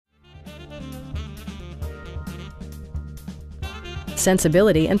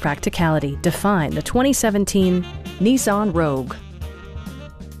Sensibility and practicality define the 2017 Nissan Rogue.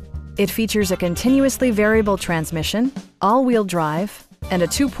 It features a continuously variable transmission, all-wheel drive, and a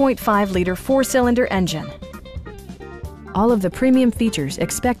 2.5-liter four-cylinder engine. All of the premium features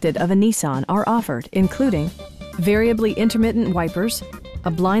expected of a Nissan are offered, including variably intermittent wipers, a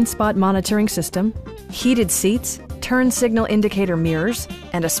blind spot monitoring system, heated seats, turn signal indicator mirrors,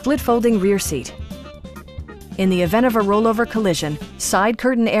 and a split-folding rear seat. In the event of a rollover collision, side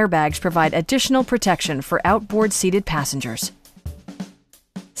curtain airbags provide additional protection for outboard seated passengers.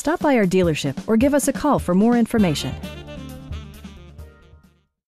 Stop by our dealership or give us a call for more information.